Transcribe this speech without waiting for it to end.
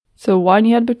So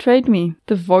Whiny had betrayed me.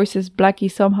 The voices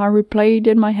Blackie somehow replayed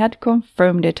in my head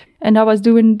confirmed it, and I was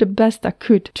doing the best I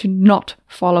could to not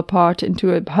fall apart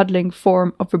into a huddling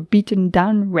form of a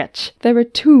beaten-down wretch. There were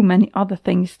too many other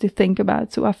things to think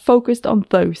about, so I focused on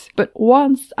those. But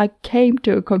once I came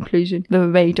to a conclusion, the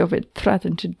weight of it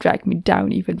threatened to drag me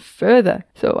down even further.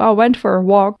 So I went for a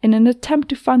walk in an attempt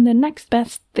to find the next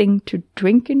best thing to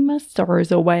drinking my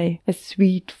sorrows away. A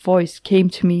sweet voice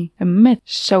came to me. A myth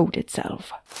showed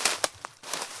itself.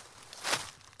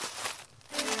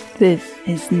 This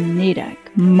is Nidak,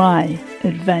 my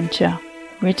adventure,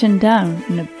 written down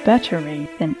in a better way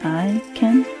than I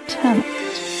can tell it.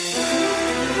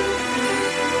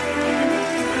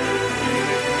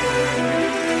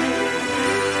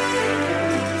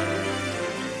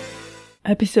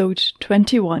 Episode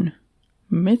 21,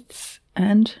 Myths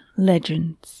and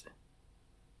Legends.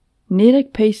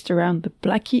 Nidak paced around the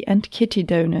Blackie and Kitty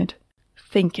donut,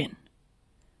 thinking.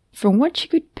 From what she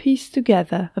could piece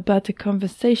together about the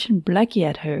conversation Blackie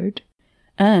had heard,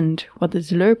 and what the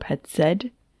Slurp had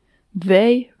said,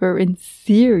 they were in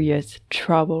serious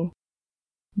trouble.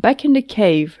 Back in the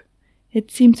cave, it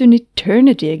seemed an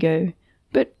eternity ago,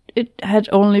 but it had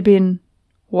only been,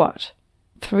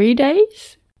 3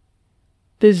 days?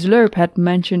 The Slurp had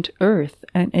mentioned Earth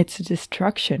and its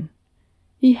destruction.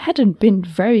 He hadn't been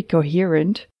very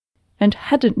coherent, and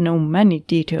hadn't known many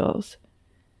details.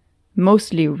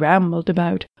 Mostly rambled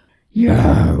about,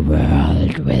 "Your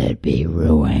world will be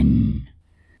ruined,"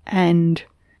 and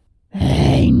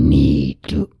 "I need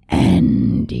to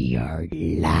end your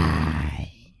line."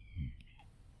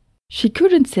 She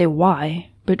couldn't say why,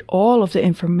 but all of the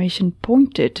information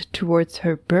pointed towards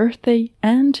her birthday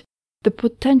and the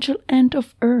potential end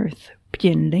of Earth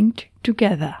being linked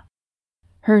together.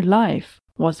 Her life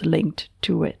was linked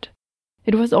to it.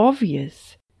 It was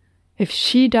obvious. If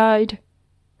she died,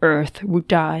 Earth would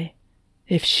die.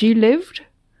 If she lived,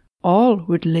 all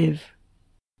would live.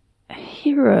 "A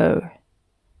hero,"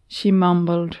 she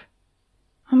mumbled.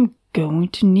 "I'm going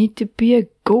to need to be a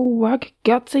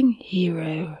go-wag-gutting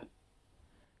hero."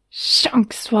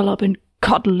 "Shunk swallop and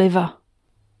cod liver,"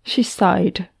 she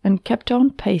sighed and kept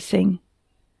on pacing.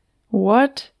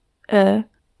 What a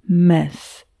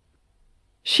mess.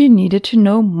 She needed to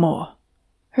know more.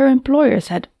 Her employers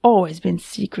had always been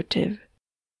secretive.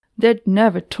 They'd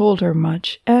never told her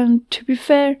much, and to be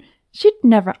fair, she'd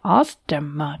never asked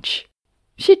them much.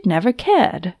 She'd never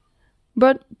cared.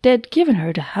 But they'd given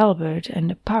her the halberd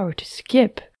and the power to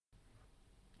skip.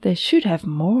 They should have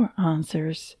more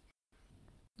answers.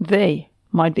 They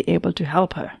might be able to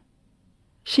help her.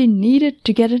 She needed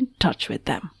to get in touch with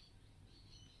them.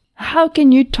 "How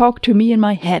can you talk to me in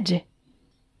my head?"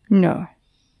 "No,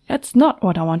 that's not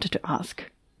what I wanted to ask.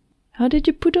 How did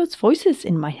you put those voices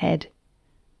in my head?"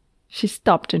 She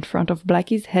stopped in front of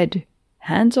Blackie's head,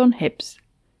 hands on hips.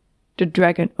 The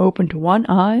dragon opened one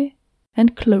eye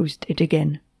and closed it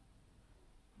again.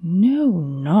 "No,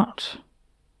 not."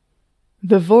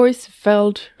 The voice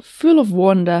felt full of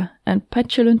wonder and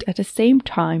petulant at the same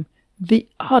time, the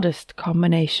oddest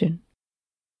combination.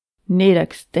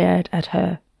 Nidak stared at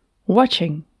her,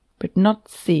 watching but not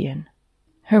seeing.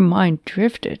 Her mind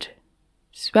drifted,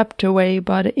 swept away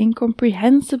by the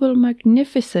incomprehensible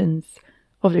magnificence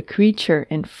of the creature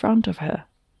in front of her.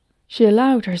 She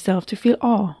allowed herself to feel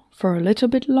awe for a little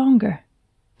bit longer,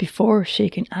 before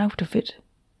shaking out of it.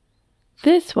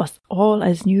 This was all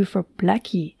as new for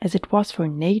Blackie as it was for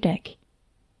Nidak.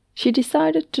 She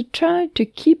decided to try to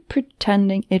keep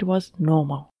pretending it was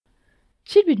normal.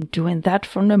 She'd been doing that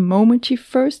from the moment she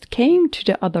first came to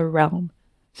the other realm,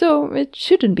 so it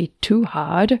shouldn't be too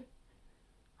hard.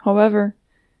 However,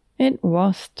 it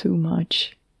was too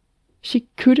much. She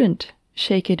couldn't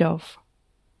shake it off.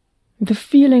 The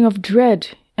feeling of dread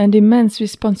and immense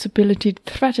responsibility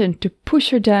threatened to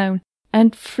push her down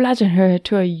and flatten her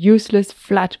to a useless,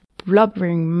 flat,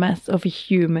 blubbering mess of a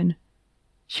human.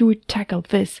 She would tackle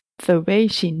this the way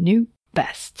she knew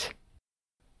best.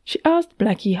 She asked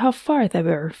Blackie how far they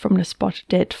were from the spot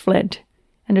they had fled,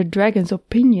 and the dragon's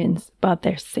opinions about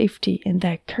their safety in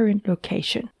their current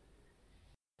location.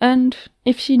 And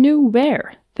if she knew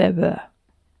where they were.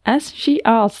 As she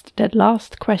asked that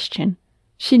last question,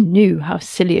 she knew how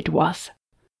silly it was.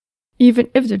 Even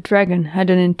if the dragon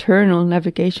had an internal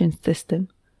navigation system,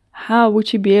 how would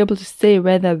she be able to say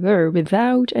where they were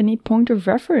without any point of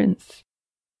reference?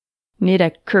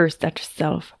 Nidak cursed at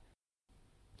herself.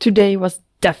 Today was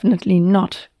definitely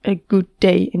not a good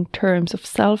day in terms of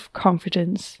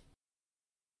self-confidence.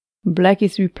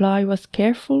 Blackie's reply was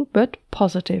careful but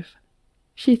positive.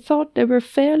 She thought they were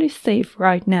fairly safe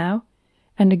right now,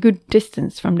 and a good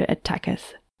distance from the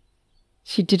attackers.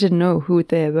 She didn't know who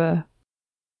they were.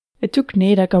 It took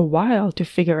Nedak a while to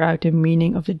figure out the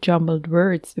meaning of the jumbled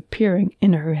words appearing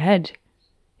in her head.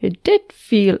 It did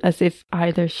feel as if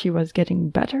either she was getting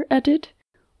better at it,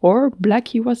 or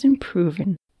Blackie was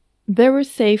improving. They were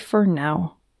safe for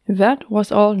now. That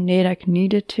was all Nedak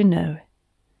needed to know.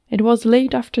 It was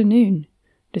late afternoon.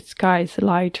 The sky's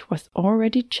light was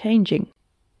already changing.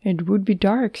 It would be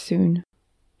dark soon.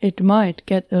 It might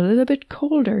get a little bit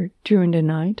colder during the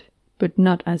night, but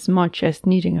not as much as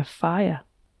needing a fire.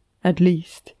 At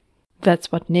least,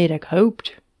 that's what Nedak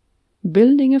hoped.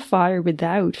 Building a fire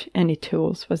without any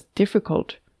tools was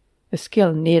difficult, a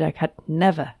skill Nedak had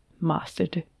never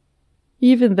mastered.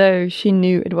 Even though she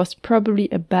knew it was probably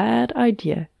a bad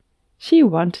idea, she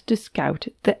wanted to scout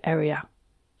the area.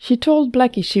 She told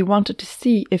Blackie she wanted to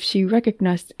see if she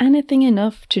recognized anything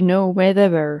enough to know where they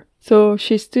were, so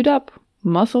she stood up,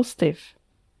 muscle stiff.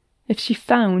 If she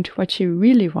found what she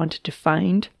really wanted to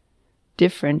find,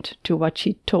 different to what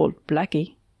she told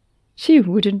Blackie, she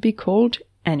wouldn't be cold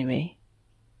anyway.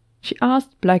 She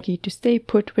asked Blackie to stay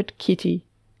put with Kitty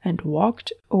and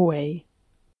walked away.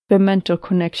 The mental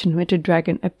connection with the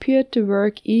dragon appeared to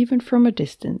work even from a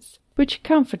distance, which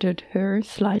comforted her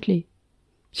slightly.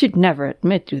 She'd never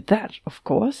admit to that, of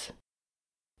course.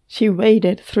 She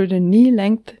waded through the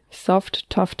knee-length,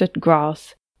 soft-tufted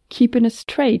grass, keeping a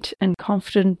straight and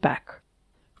confident back.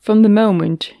 From the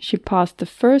moment she passed the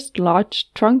first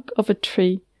large trunk of a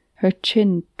tree, her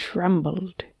chin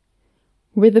trembled.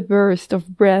 With a burst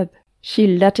of breath, she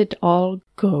let it all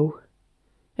go.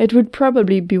 It would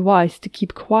probably be wise to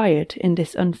keep quiet in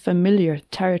this unfamiliar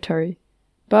territory,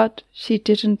 but she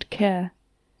didn't care.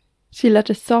 She let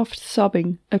a soft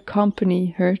sobbing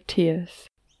accompany her tears.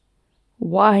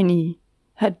 Whiny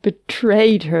had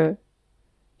betrayed her.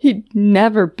 He'd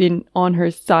never been on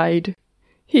her side.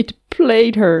 He'd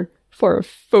played her for a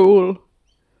fool.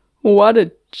 What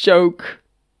a joke.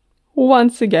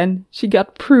 Once again she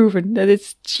got proven that it's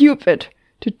stupid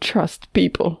to trust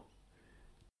people.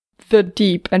 The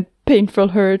deep and painful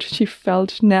hurt she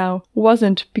felt now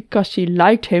wasn't because she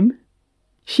liked him.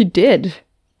 She did,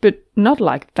 but not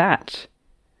like that.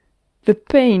 The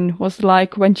pain was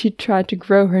like when she tried to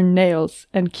grow her nails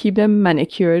and keep them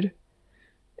manicured.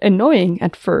 Annoying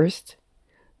at first.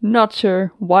 Not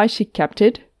sure why she kept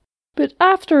it, but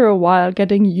after a while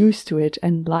getting used to it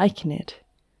and liking it.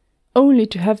 Only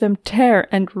to have them tear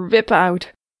and rip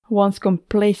out once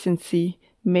complacency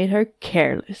made her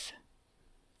careless.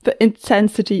 The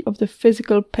intensity of the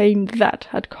physical pain that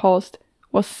had caused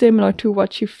was similar to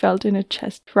what she felt in her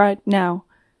chest right now,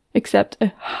 except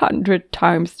 100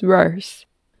 times worse.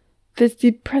 This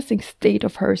depressing state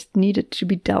of hers needed to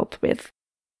be dealt with,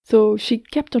 so she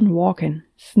kept on walking,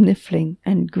 sniffling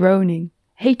and groaning,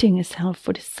 hating herself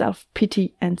for the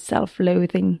self-pity and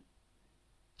self-loathing.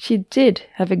 She did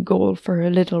have a goal for her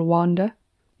little wander.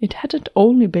 It hadn't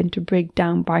only been to break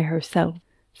down by herself,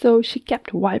 so she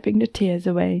kept wiping the tears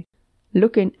away,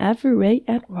 looking every way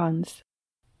at once.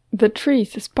 The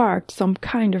trees sparked some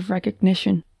kind of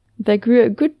recognition. They grew a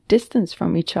good distance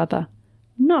from each other,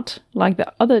 not like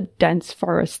the other dense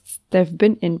forests they've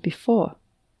been in before.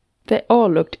 They all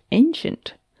looked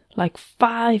ancient, like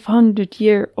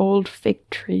 500-year-old fig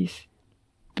trees.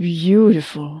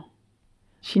 Beautiful.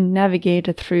 She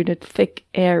navigated through the thick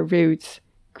air roots,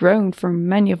 grown from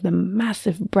many of the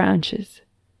massive branches.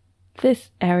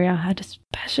 This area had a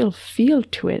special feel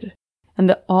to it, and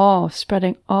the awe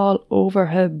spreading all over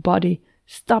her body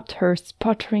stopped her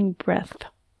sputtering breath.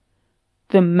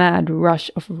 The mad rush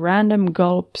of random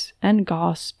gulps and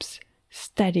gasps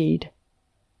steadied.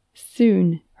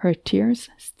 Soon her tears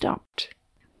stopped.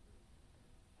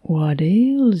 "What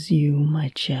ails you, my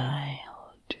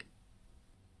child?"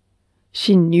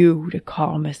 She knew the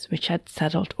calmness which had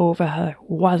settled over her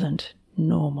wasn't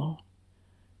normal.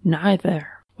 Neither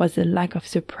was the lack of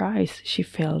surprise she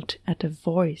felt at the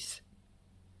voice.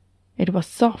 It was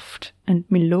soft and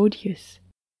melodious,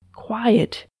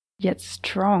 quiet yet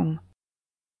strong,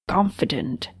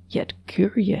 confident yet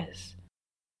curious.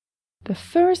 The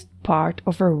first part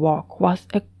of her walk was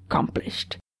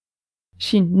accomplished.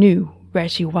 She knew where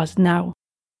she was now.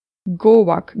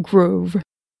 Gowak Grove.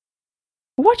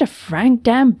 What a frank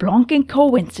damn blonking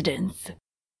coincidence!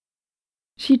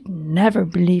 She'd never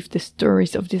believed the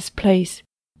stories of this place,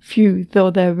 few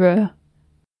though there were.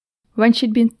 When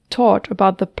she'd been taught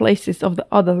about the places of the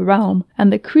other realm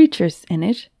and the creatures in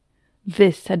it,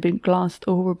 this had been glanced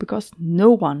over because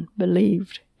no one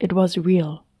believed it was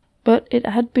real. But it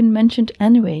had been mentioned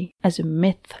anyway as a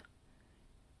myth.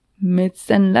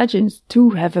 Myths and legends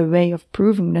too have a way of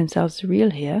proving themselves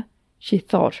real here, she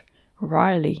thought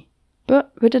wryly,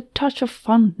 but with a touch of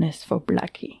fondness for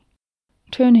Blackie.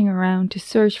 Turning around to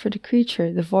search for the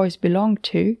creature the voice belonged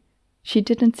to, she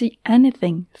didn't see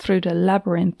anything through the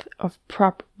labyrinth of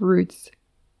prop roots.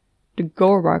 The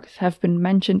Gorwaks have been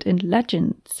mentioned in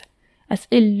legends as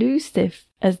elusive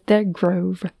as their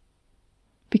grove.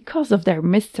 Because of their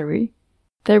mystery,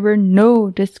 there were no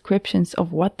descriptions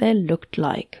of what they looked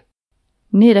like.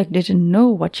 Nedek didn't know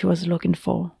what she was looking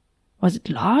for. Was it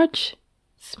large?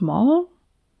 Small?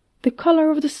 The color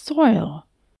of the soil?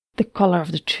 The color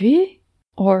of the tree?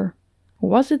 Or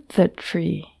was it the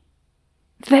tree?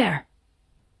 There!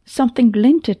 Something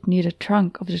glinted near the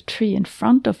trunk of the tree in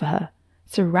front of her,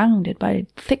 surrounded by a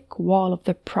thick wall of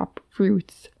the prop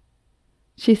roots.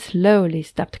 She slowly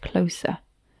stepped closer,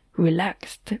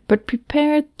 relaxed but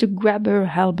prepared to grab her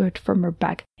halberd from her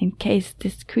back in case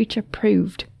this creature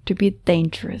proved to be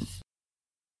dangerous.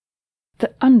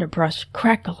 The underbrush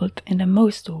crackled in the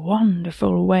most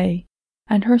wonderful way,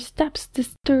 and her steps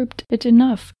disturbed it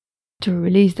enough to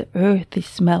release the earthy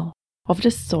smell of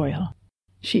the soil.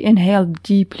 She inhaled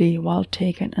deeply while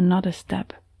taking another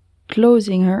step,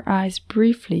 closing her eyes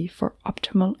briefly for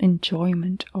optimal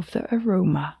enjoyment of the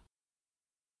aroma.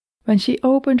 When she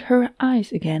opened her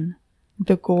eyes again,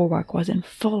 the Gorwak was in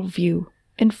full view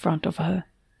in front of her.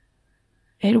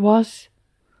 It was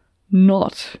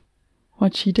not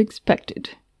what she'd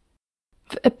expected.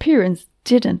 The appearance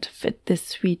didn't fit this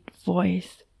sweet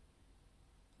voice.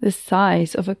 The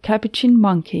size of a capuchin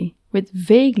monkey with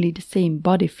vaguely the same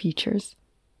body features,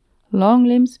 long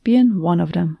limbs being one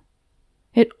of them.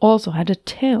 It also had a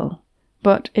tail,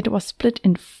 but it was split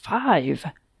in 5,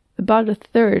 about a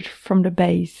third from the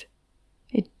base.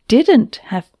 It didn't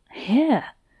have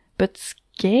hair, but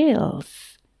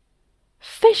scales.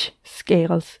 Fish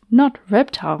scales, not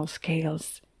reptile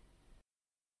scales.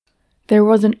 There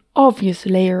was an obvious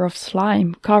layer of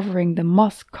slime covering the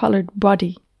moss-colored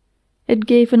body. It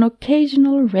gave an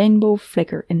occasional rainbow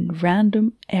flicker in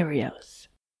random areas.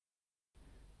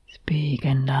 Speak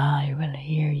and I will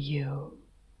hear you.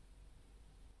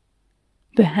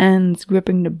 The hands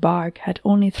gripping the bark had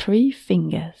only 3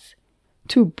 fingers,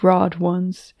 2 broad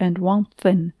ones and 1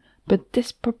 thin, but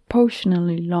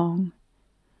disproportionately long.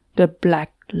 The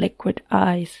black liquid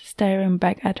eyes staring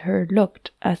back at her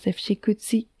looked as if she could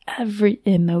see every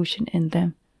emotion in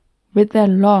them, with their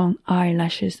long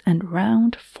eyelashes and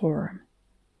round form.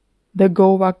 The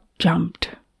Gorwak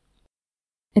jumped.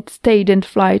 It stayed in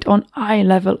flight on eye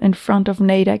level in front of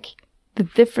Nedek, the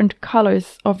different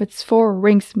colors of its 4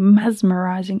 rings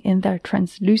mesmerizing in their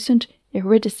translucent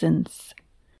iridescence.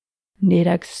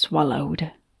 Nedek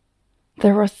swallowed.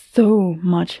 There was so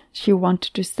much she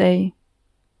wanted to say.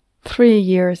 3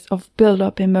 years of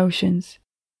built-up emotions,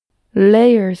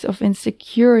 layers of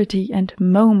insecurity and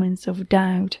moments of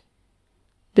doubt,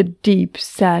 the deep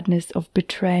sadness of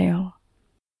betrayal,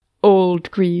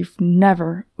 old grief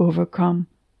never overcome,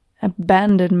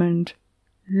 abandonment,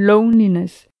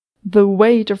 loneliness, the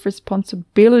weight of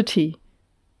responsibility.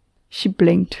 She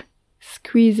blinked,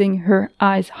 squeezing her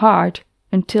eyes hard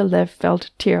until they felt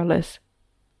tearless.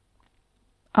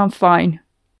 I'm fine.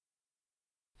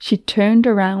 She turned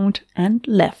around and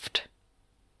left.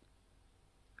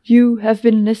 You have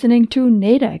been listening to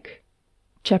Nedek,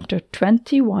 Chapter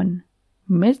 21,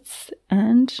 Myths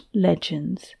and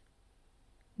Legends.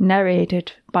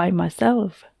 Narrated by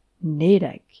myself,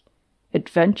 Nedek.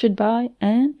 Adventured by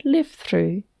and lived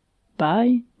through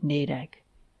by Nedek.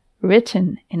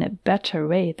 Written in a better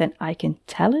way than I can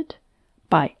tell it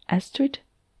by Astrid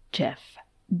Jeff.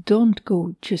 Don't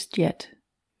go just yet.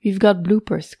 We've got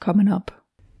bloopers coming up.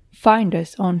 Find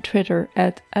us on Twitter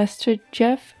at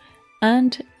AstridJeff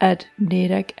and at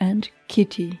Nedek and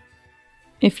Kitty.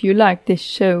 If you like this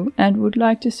show and would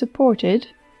like to support it,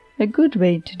 a good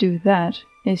way to do that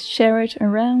is share it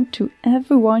around to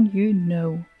everyone you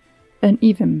know. An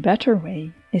even better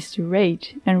way is to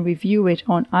rate and review it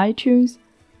on iTunes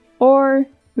or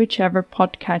whichever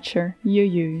podcatcher you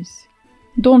use.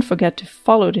 Don't forget to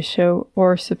follow the show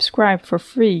or subscribe for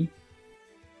free.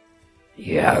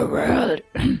 Your world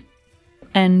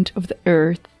end of the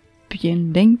earth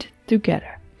being linked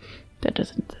together. That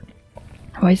doesn't.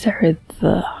 Why is there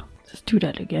the? Let's do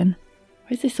that again.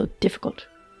 Why is this so difficult?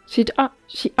 She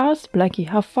asked Blackie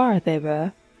how far they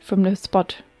were from the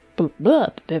spot.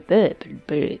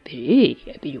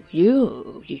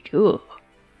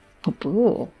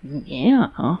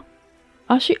 Yeah.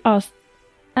 As she asked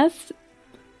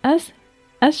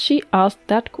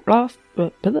that last.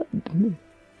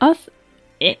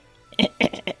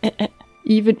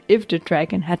 Even if the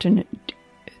dragon hadn't.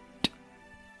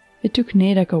 It took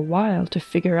Nedek a while to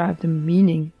figure out the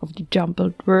meaning of the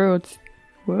jumbled words.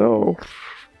 Whoa.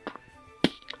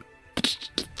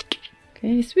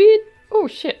 Okay, sweet. Oh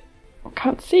shit. I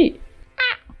can't see.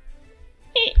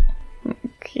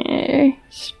 Okay.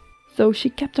 So she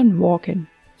kept on walking.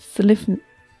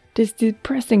 This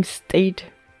depressing state.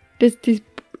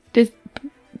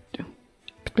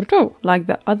 Like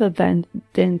the other than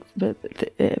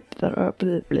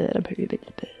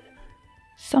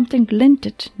something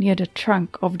glinted near the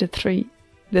trunk of the tree.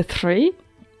 The tree?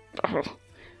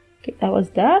 Okay, that was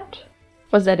that.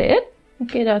 Was that it?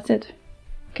 Okay, that's it.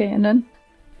 Okay, and then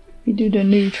we do the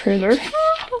new trailer.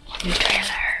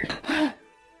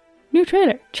 New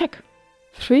trailer, check.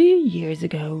 3 years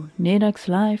ago, Nedak's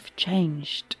life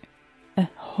changed. A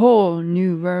whole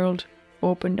new world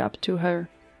opened up to her.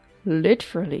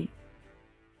 Literally.